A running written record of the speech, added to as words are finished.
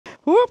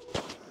Whoop!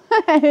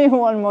 He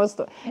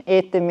almost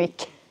ate the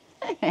mic.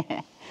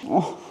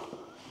 Oh.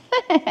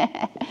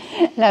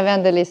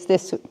 Lavendel is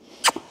the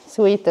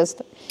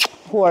sweetest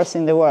horse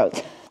in the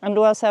world. And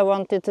also I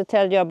wanted to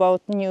tell you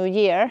about New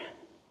Year.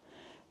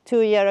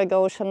 2 years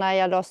ago,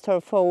 Shanaya lost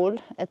her foal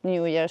at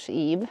New Year's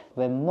Eve.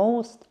 The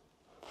most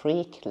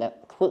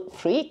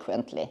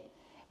frequently,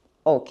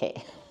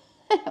 okay,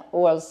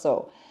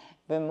 also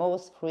the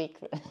most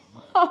frequent,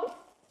 oh,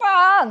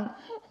 fun!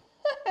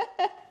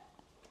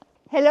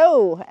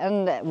 Hello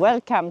and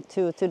welcome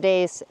to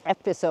today's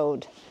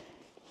episode.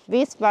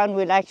 This one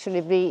will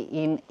actually be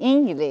in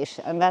English,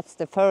 and that's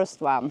the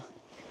first one.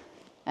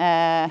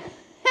 My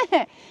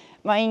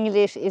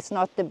English is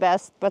not the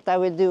best, but I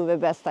will do the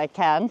best I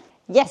can.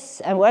 Yes,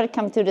 and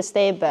welcome to the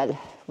stable.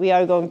 We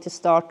are going to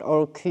start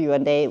our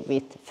Q&A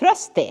with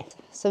Frosty.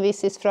 So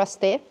this is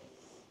Frosty.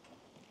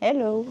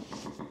 Hello.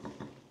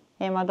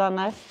 Hey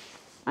Madonna,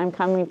 I'm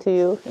coming to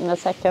you in a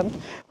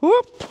second.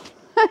 Whoop!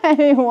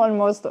 He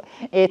almost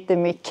ate the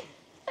mic.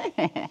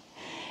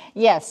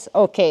 Yes,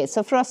 okay,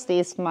 so Frosty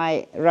is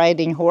my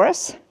riding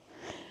horse.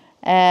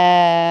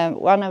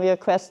 One of your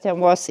questions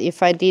was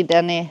if I did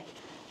any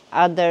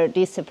other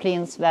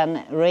disciplines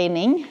when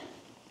raining.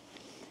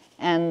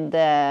 And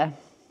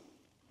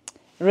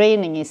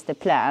raining is the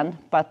plan,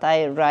 but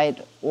I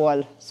ride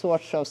all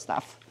sorts of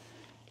stuff.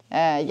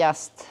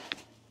 Just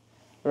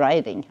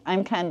riding.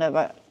 I'm kind of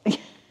a,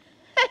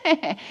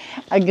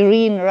 a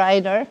green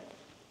rider.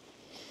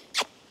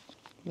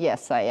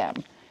 Yes, I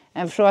am.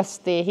 And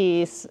Frosty,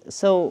 he is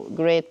so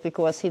great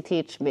because he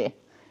teaches me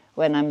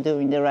when I'm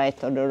doing the right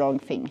or the wrong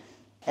thing.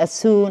 As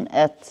soon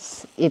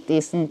as it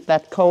isn't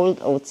that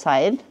cold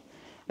outside,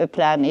 the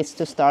plan is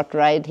to start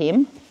ride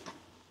him.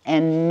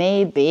 And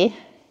maybe,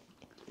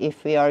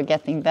 if we are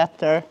getting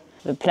better,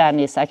 the plan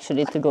is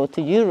actually to go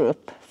to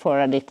Europe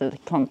for a little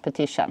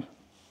competition.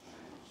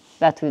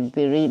 That would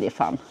be really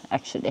fun,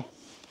 actually.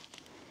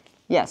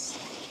 Yes.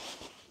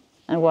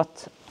 And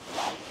what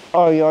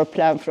are your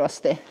plans,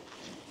 Frosty?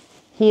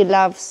 He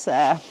loves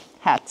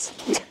hats.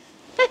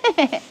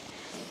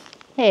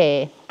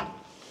 Hey.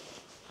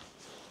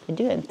 You're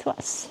doing to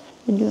us.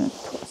 You're doing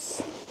to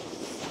us.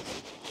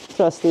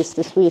 Frosty is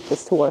the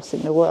sweetest horse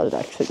in the world,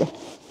 actually.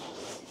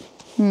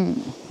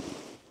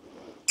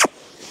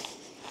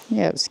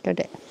 Jag älskar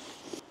det.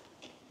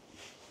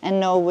 And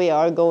now we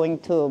are going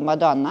to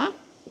Madonna.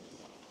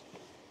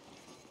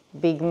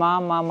 Big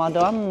Mama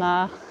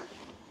Madonna.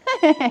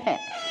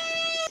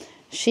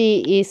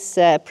 She is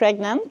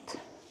pregnant.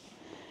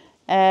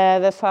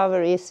 The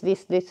father is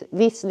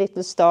this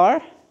little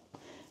star,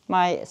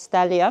 my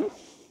stallion.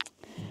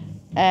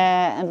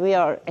 And we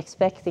are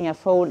expecting a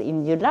foal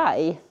in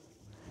July.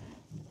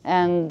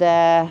 And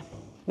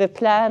the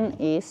plan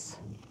is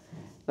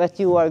that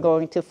you are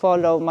going to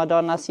follow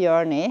Madonna's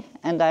journey,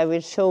 and I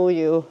will show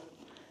you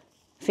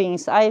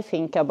things I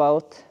think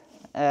about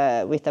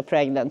with a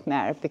pregnant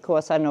mare,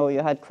 because I know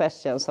you had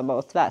questions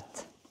about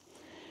that.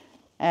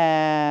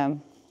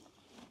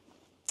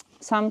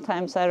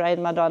 Sometimes I ride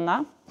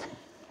Madonna,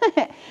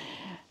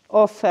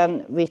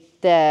 often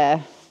with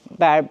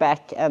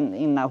bareback and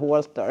in a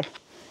halter,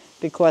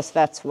 because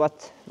that's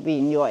what we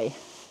enjoy,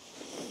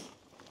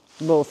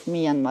 both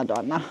me and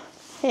Madonna.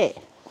 Hey.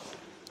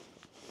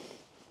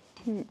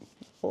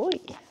 Oj,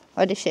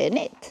 vad det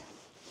känigt.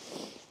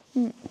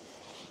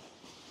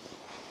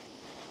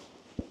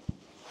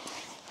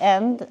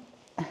 And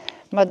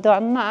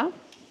Madonna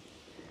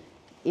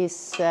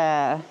is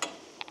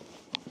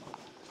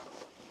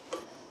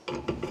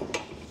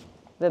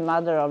the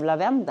mother of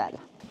Lavendel.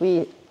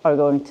 We are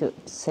going to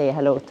say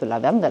hello to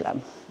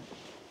Lavendel.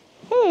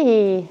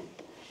 Hey!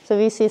 So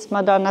this is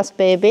Madonna's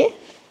baby.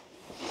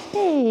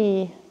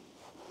 Hey!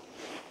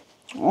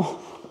 Oh.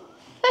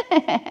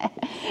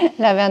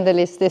 Lavendel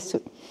is the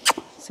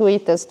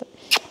sweetest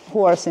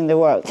horse in the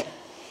world.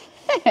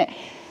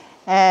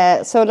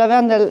 So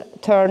Lavendel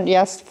turned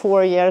just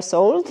 4 years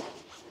old,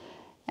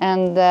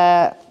 and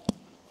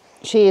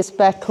she is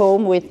back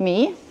home with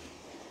me.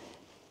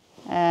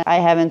 I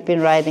haven't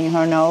been riding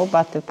her now,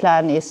 but the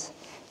plan is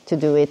to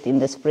do it in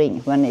the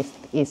spring when it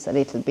is a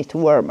little bit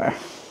warmer.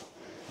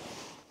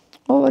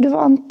 Oh, vad du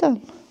vant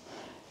den.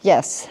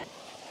 Yes.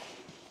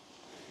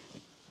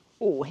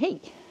 Oh, hey.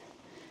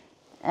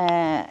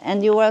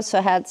 And you also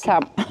had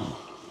some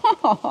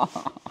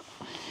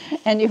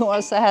and you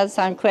also had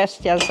some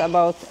questions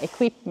about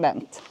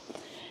equipment.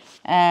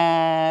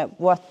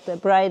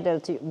 What bridle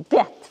to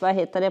bit, vad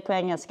heter det på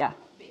engelska?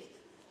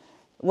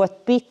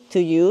 What bit to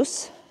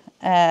use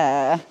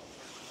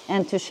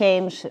and to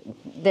change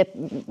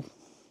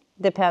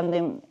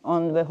depending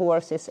on the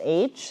horse's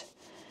age.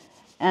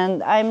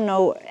 And I'm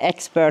no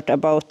expert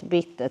about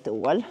bit at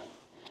all.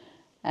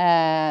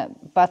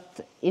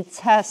 But it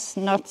has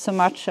not so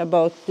much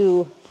about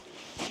to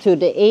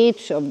the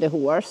age of the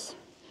horse,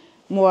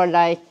 more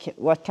like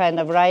what kind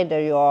of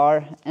rider you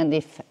are and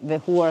if the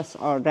horse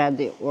are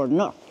ready or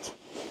not,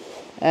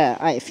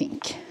 I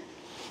think.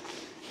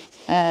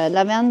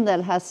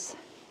 Lavendel has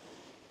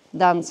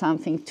done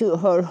something to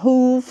her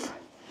hoof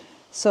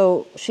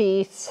So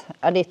she's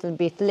a little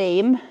bit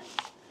lame.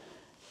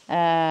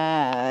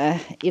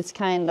 It's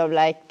kind of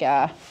like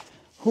a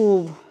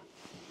hoof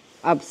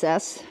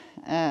abscess,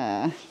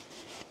 and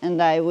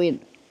I will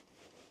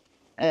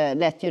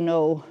let you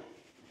know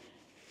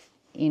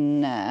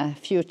in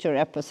future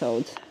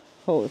episodes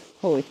how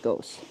it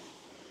goes.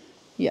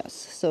 Yes,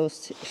 so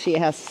she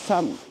has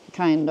some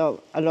kind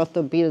of a lot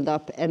of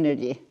build-up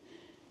energy,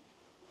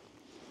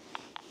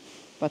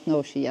 but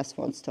no, she just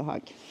wants to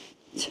hug.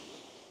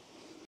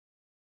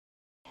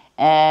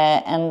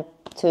 And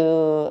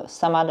to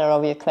some other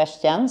of your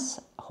questions,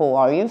 how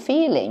are you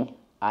feeling?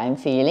 I'm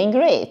feeling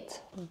great,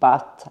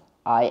 but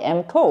I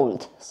am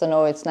cold, so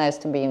no, it's nice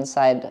to be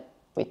inside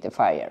with the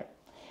fire.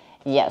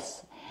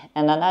 Yes,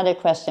 and another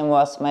question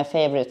was my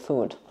favorite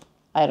food.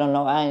 I don't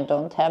know, I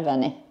don't have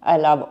any. I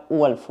love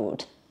all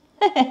food,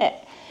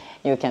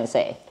 you can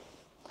say.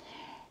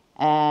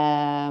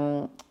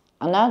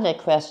 Another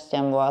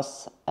question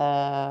was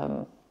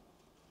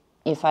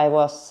if I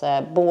was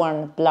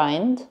born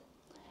blind.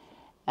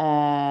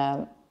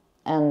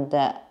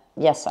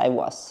 Yes, I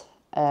was.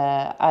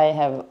 I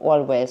have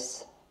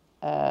always,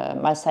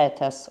 my sight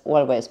has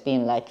always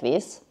been like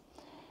this.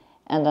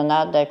 And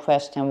another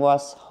question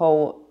was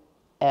how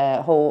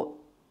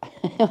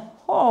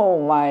oh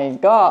my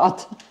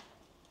God.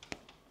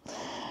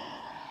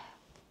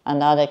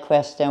 Another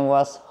question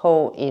was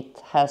how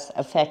it has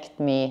affected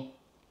me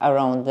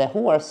around the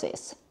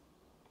horses.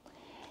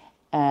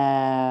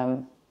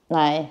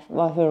 Nej,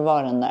 hur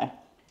var den där?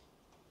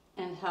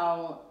 And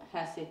how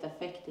has it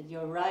affected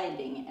your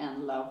riding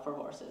and love for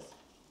horses?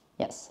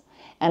 Yes.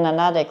 And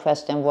another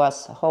question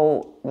was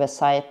how the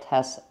sight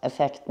has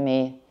affected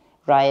me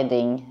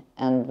riding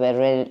and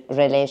the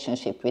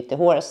relationship with the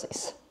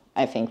horses.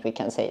 I think we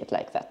can say it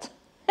like that.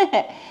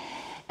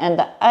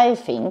 And I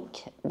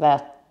think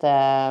that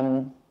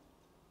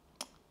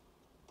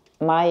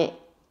my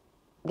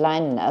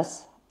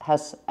blindness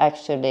has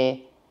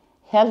actually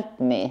helped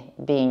me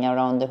being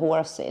around the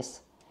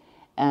horses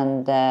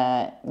and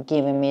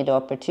given me the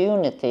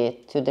opportunity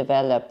to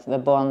develop the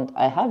bond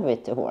I have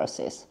with the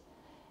horses.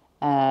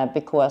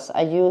 Because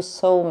I use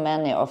so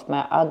many of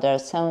my other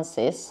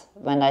senses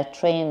when I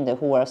train the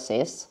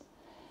horses.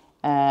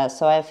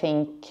 So I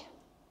think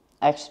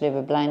actually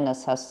the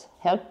blindness has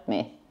helped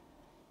me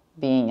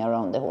being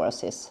around the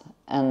horses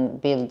and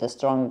build a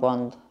strong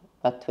bond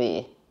that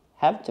we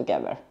have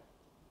together.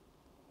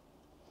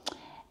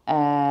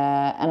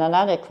 And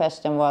another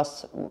question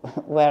was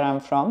where I'm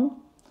from.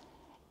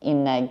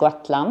 In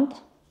Gotland,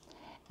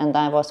 and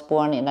I was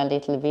born in a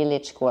little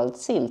village called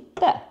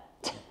Sylte.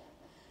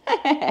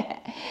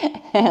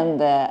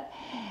 And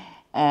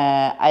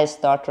I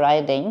started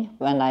riding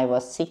when I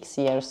was 6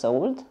 years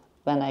old,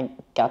 when I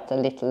got a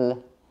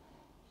little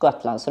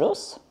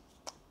Gotlandsros,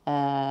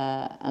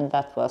 and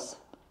that was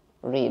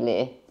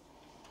really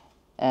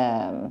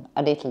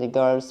a little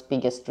girl's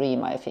biggest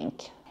dream, I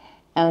think.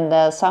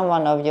 And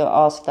someone of you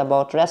asked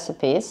about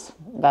recipes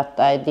that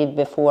I did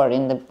before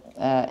in the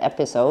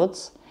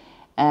episodes.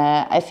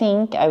 I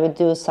think I would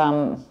do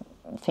some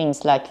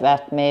things like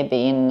that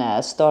maybe in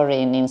a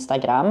story in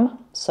Instagram.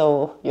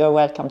 So you're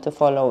welcome to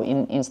follow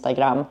in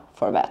Instagram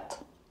for that.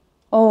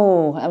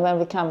 Oh, and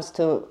when it comes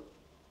to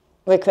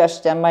the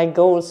question, my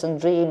goals and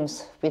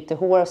dreams with the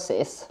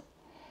horses.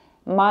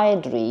 My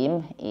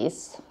dream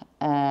is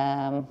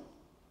to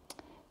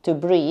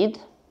breed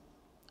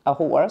a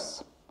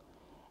horse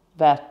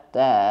that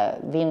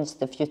wins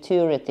the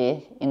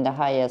futurity in the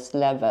highest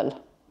level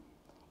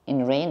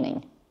in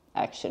reining,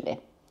 actually.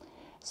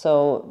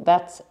 So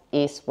that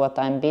is what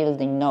I'm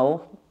building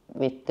now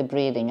with the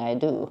breeding I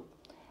do.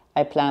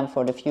 I plan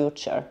for the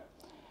future.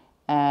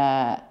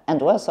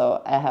 And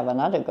also I have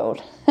another goal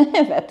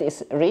that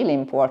is really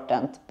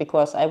important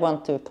because I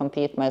want to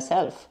compete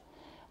myself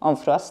on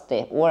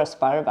Frosty or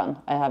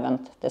Sparvan. I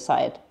haven't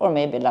decided, or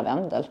maybe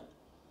Lavendel.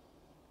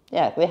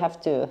 Yeah, we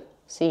have to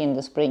see in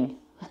the spring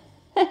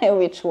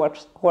which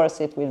horse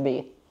it will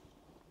be.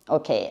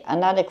 Okay,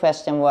 another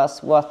question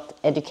was what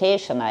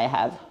education I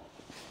have.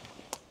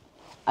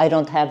 I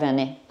don't have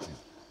any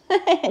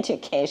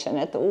education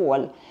at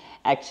all,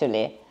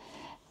 actually.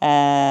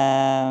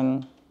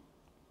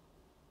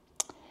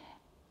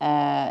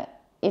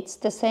 It's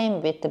the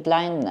same with the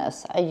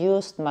blindness. I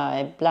used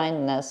my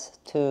blindness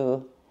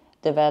to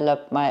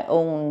develop my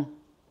own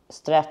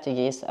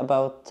strategies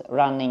about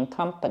running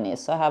companies.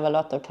 So I have a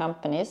lot of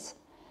companies,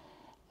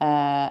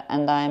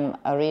 and I'm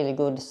a really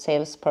good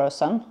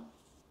salesperson.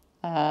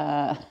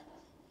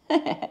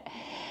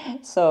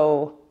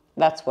 So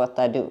that's what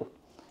I do.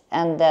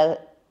 And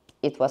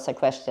it was a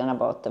question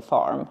about the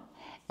farm.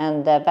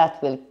 And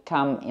that will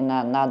come in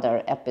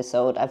another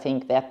episode. I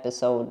think the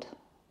episode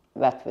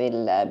that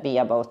will be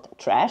about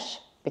trash,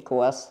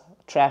 because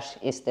trash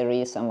is the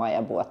reason why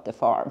I bought the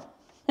farm.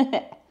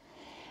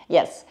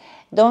 Yes,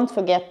 don't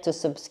forget to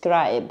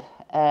subscribe.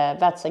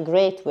 That's a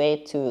great way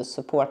to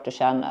support the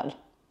channel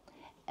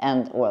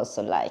and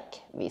also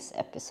like this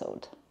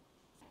episode.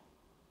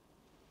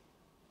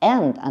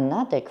 And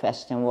another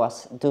question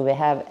was, do we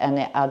have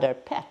any other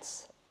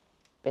pets?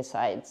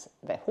 besides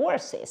the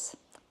horses.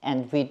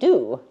 And we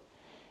do.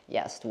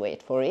 Just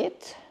wait for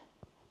it.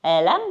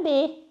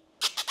 Lambi,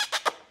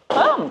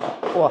 kom!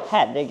 Åh,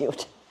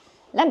 herregud.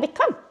 Lambi,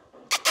 kom!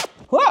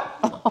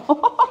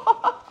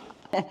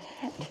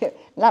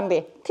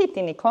 Lambi, titta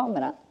in i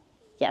kameran.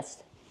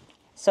 Yes.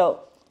 So,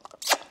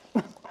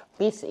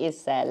 this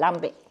is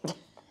Lambi.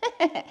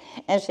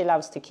 And she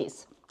loves to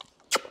kiss.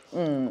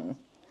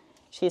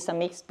 She's a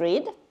mixed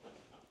breed.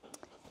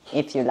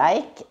 If you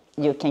like,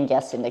 you can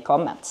guess in the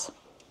comments.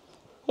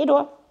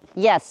 Hejdå!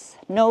 Yes,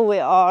 now we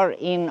are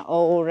in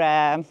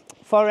our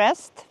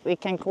forest. We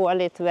can call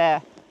it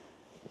the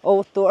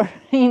outdoor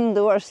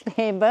indoor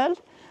stable.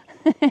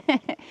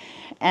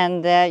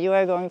 And you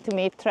are going to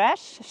meet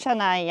Trash,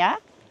 Shanaya,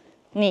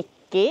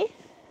 Nicki,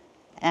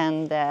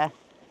 and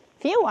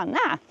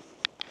Fiona.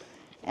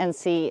 And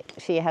see,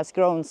 she has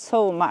grown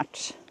so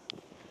much.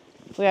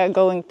 We are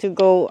going to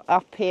go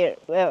up here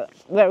where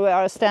we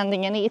are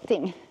standing and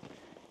eating.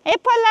 Hey,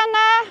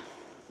 Polana!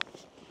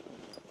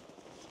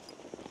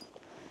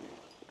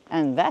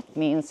 And that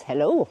means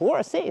hello,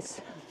 horses.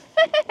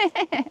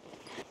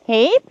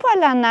 Hey,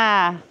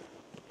 Polana!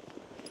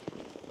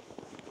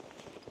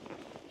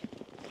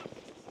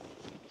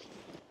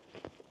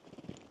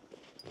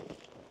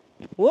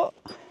 Whoa.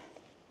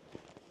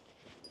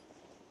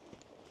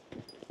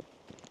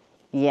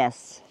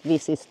 Yes,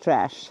 this is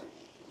Trash.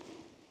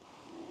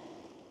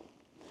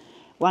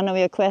 One of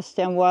your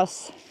questions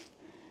was,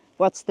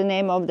 what's the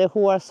name of the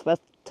horse that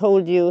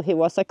told you he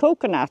was a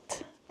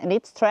coconut? And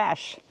it's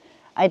Trash.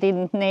 I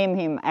didn't name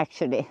him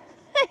actually.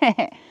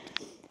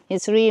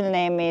 His real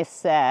name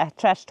is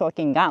Trash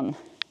Talking Gun.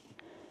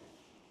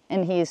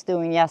 And he is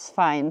doing just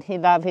fine. He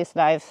loves his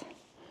life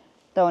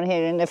down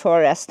here in the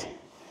forest.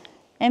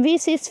 And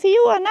this is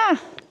Fiona.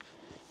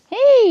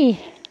 Hey!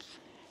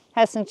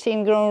 Hasn't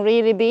she grown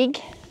really big?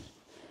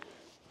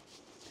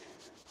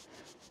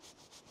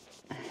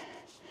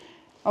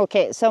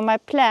 Okay, so my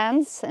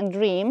plans and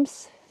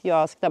dreams you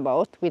asked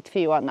about with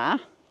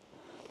Fiona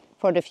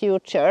for the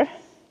future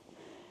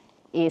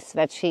is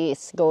that she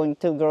is going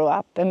to grow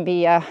up and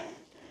be a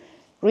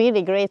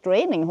really great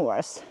riding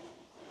horse.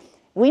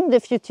 Win the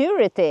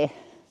futurity.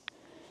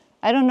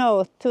 I don't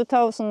know,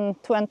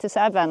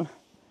 2027,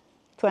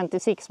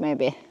 26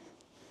 maybe.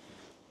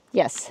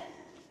 Yes.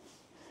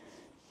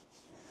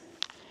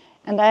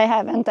 And I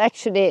haven't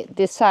actually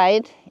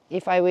decided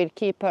if I will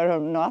keep her or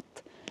not.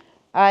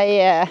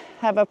 I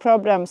have a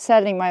problem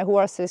selling my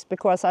horses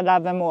because I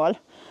love them all.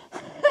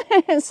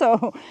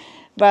 So,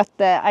 but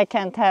I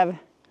can't have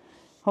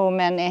how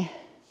many.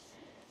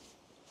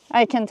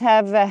 I can't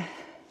have.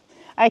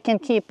 I can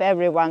keep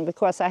everyone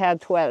because I have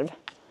 12.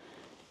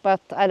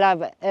 But I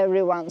love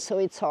everyone, so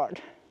it's hard.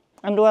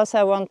 And also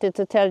I wanted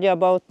to tell you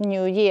about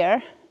New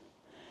Year.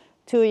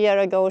 2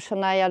 years ago,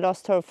 Shanaya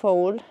lost her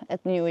foal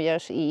at New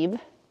Year's Eve.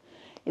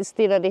 It's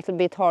still a little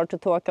bit hard to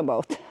talk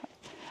about.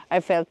 I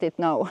felt it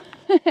now.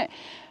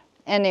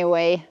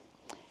 Anyway,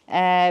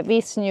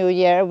 this New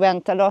Year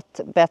went a lot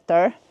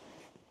better.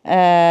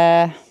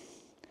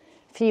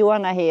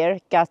 Fiona here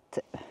got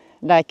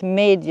like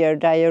major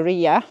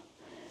diarrhea,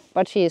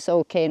 but she is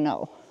okay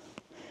now.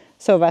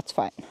 So that's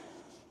fine.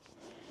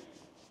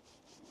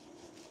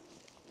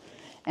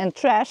 And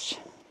Trash,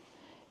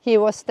 he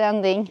was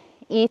standing,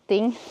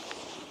 eating.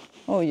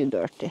 Oh, you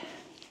dirty.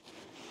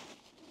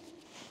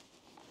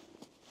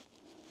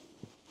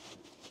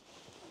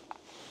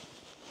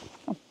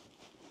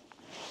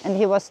 And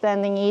he was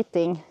standing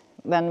eating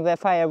when the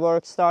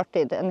fireworks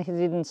started and he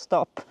didn't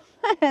stop.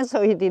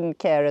 So he didn't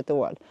care at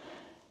all.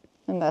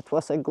 And that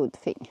was a good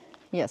thing.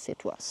 Yes,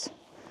 it was.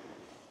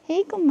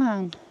 Hey,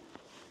 gumman.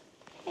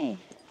 Hey.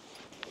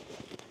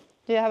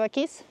 Do you have a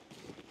kiss?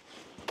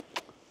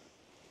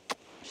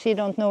 She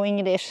don't know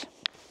English.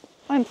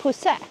 I'm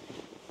pussy.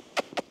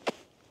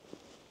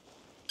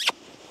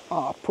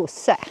 Oh,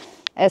 pussy.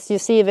 As you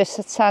see, the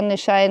sun is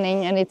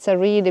shining and it's a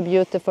really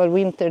beautiful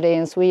winter day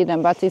in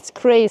Sweden, but it's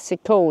crazy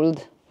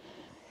cold.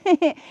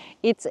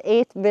 It's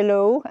 8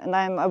 below and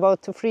I'm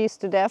about to freeze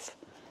to death.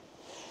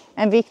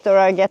 And Victor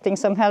are getting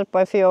some help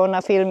by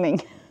Fiona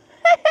filming.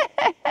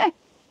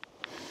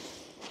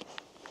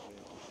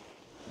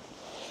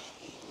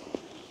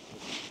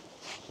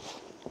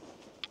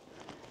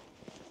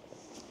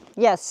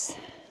 Yes,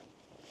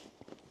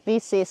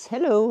 this is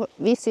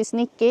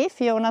Nicki,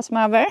 Fiona's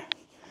mother.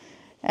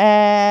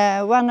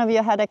 One of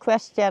you had a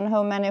question,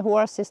 how many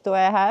horses do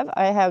I have?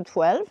 I have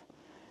 12.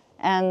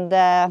 And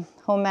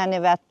how many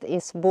that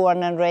is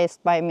born and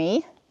raised by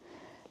me.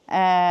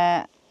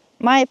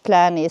 My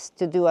plan is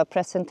to do a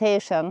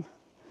presentation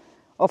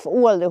of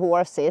all the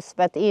horses,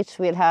 but each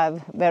will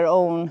have their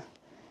own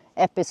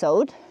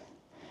episode.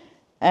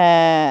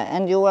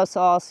 And you also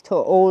asked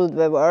how old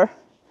they were.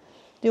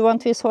 Do you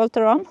want this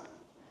halter on?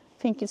 I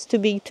think it's too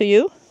big to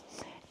you.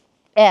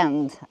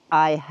 And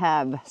I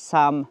have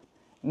some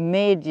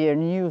major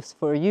news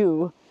for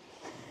you.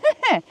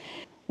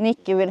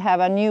 Nicki will have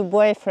a new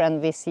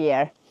boyfriend this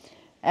year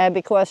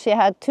because she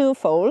had 2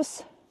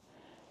 foals,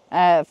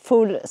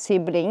 full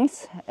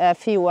siblings,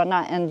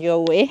 Fiona and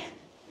Joey.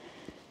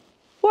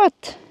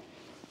 What?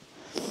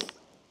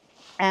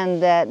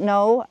 And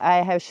now I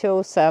have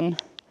chosen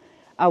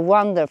a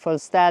wonderful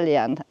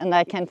stallion, and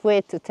I can't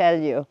wait to tell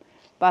you,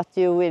 but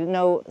you will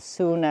know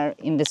sooner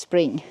in the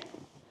spring.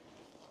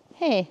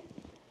 Hey,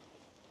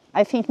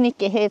 I think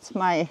Nicki hates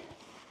my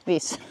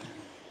this.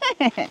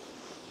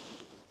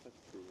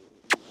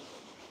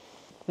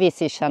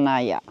 This is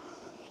Shanaya.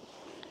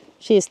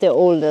 She's the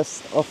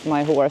oldest of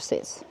my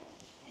horses.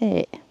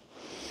 Hey.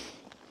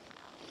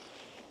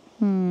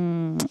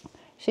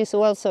 She's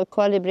also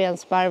Colibri and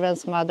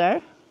Sparven's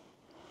mother.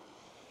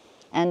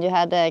 And you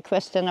had a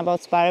question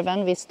about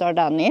Sparven. We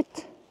started on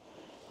it.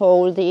 How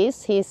old he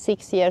is? He's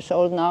 6 years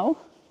old now.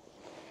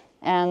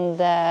 And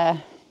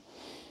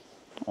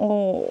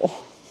oh,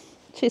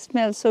 she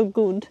smells so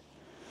good.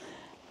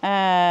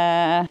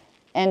 And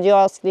you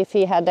asked if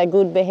he had a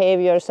good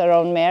behaviors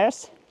around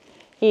mares.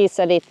 He is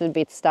a little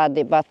bit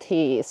steady, but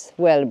he is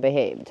well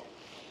behaved.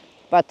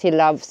 But he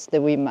loves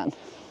the women,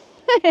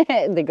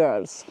 the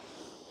girls.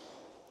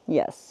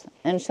 Yes,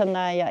 and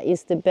Shanaya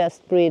is the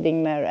best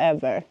breeding mare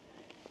ever.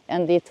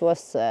 And it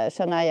was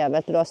Shanaya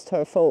that lost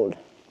her foal.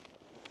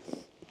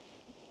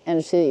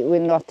 And she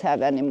will not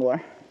have any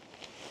more.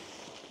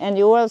 And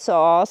you also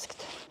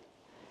asked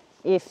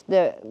if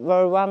there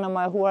were one of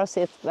my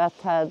horses that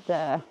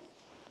had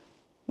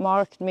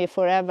marked me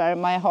forever,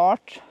 my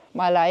heart,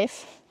 my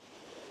life.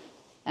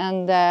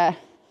 And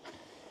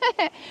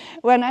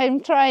when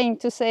I'm trying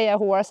to say a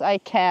horse, I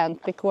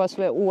can't because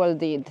we all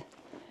did.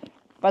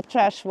 But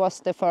Trash was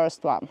the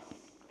first one.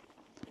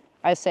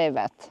 I say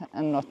that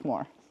and not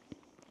more.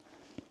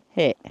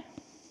 Hey.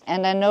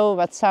 And I know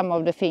that some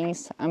of the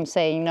things I'm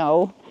saying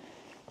now,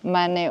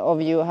 many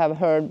of you have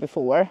heard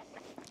before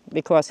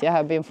because you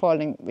have been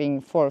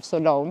following for so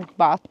long,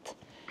 but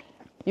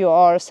you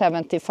are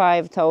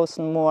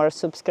 75,000 more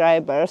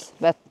subscribers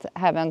that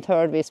haven't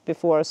heard this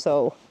before,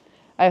 so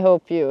I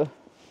hope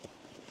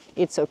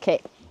it's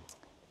okay.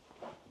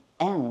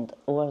 And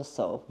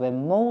also the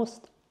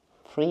most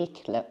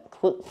frequently,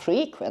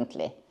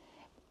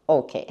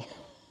 okay,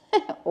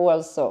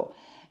 also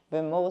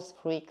the most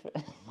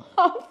frequent,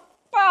 oh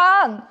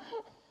fan!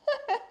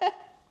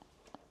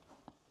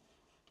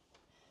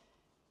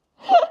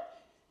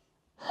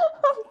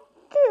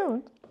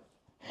 Gud,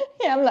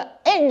 jävla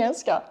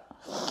engelska.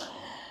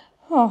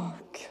 Åh,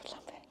 gud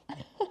Lambi.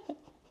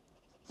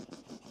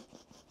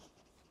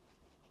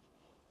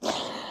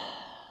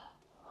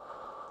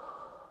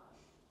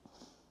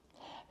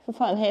 Hur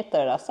fan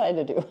heter det? Säg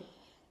det du.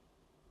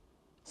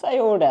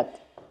 Säg ordet.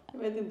 Jag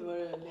vet inte vad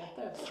du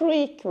letar efter.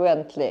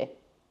 Frequently.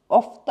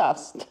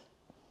 Oftast.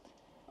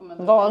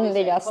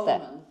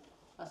 Vanligaste.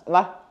 Alltså,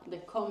 Va? The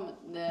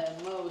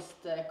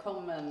most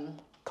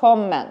common.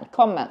 Common.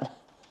 Common.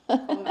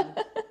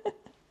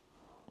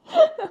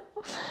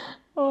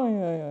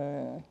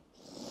 Oj.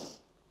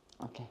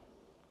 Okej.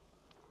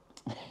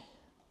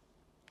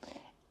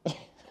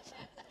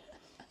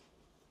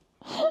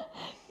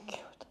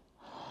 Gud.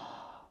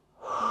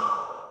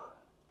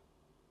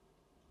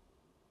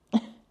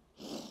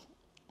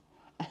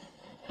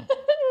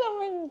 Nej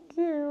men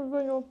gud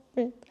vad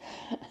jobbigt.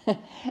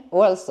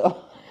 Also.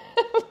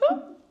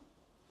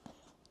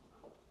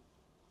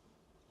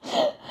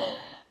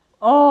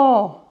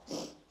 Oh,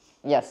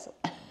 yes.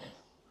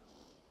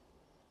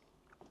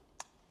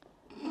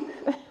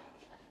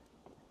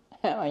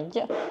 Det var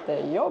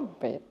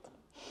jättejobbigt.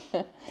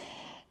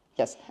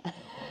 Yes.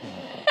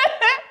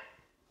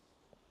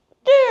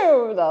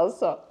 Gud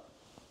alltså.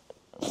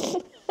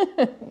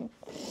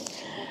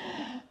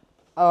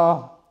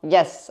 Oh,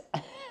 yes.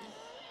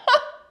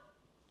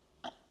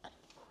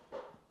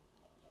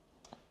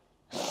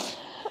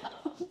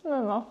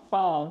 Men vad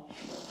fan.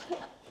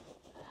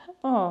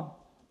 Oh.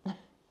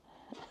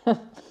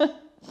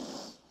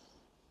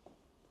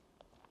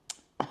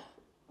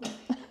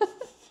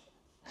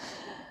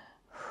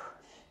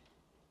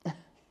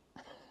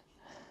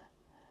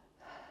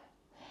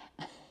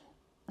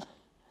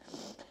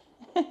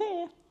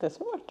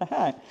 Jättesvårt det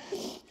här.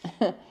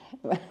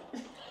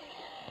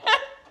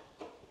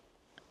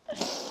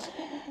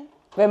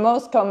 The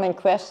most common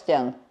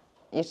question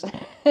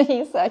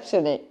is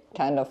actually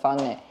kind of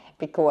funny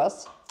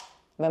because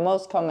the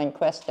most common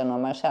question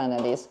on my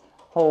channel is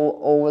how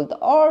old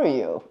are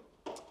you?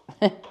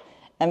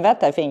 And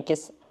that I think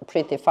is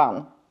pretty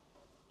fun.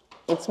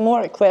 It's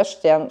more a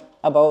question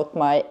about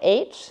my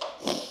age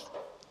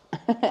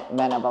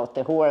than about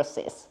the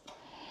horses.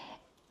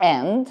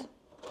 And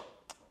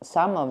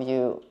some of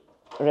you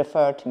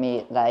refer to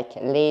me like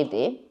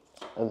Lady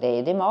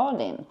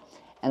Malin.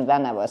 And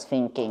then I was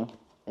thinking,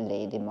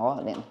 Lady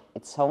Malin,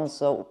 it sounds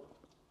so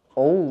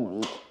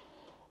old.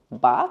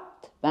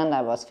 But then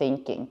I was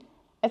thinking,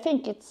 I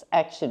think it's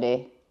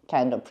actually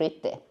kind of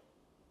pretty.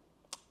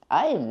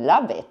 I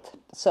love it.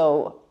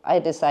 So I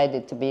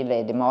decided to be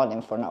Lady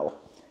Malin for now.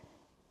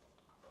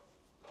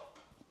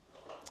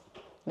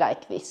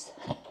 Like this.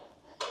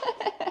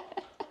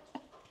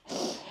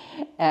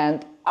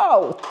 And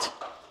out.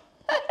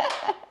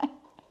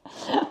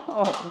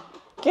 Oh,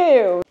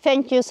 good.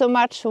 Thank you so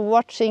much for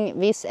watching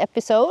this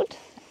episode.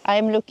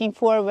 I'm looking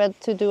forward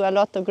to do a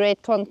lot of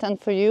great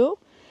content for you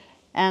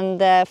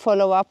and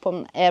follow up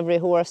on every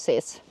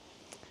horses,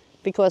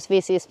 because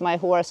this is my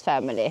horse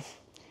family.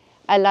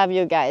 I love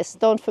you guys.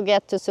 Don't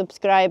forget to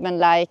subscribe and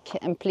like,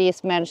 and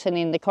please mention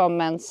in the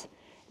comments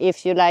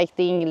if you like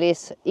the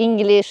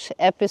English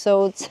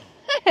episodes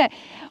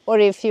or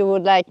if you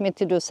would like me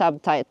to do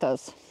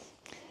subtitles.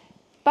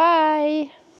 Bye!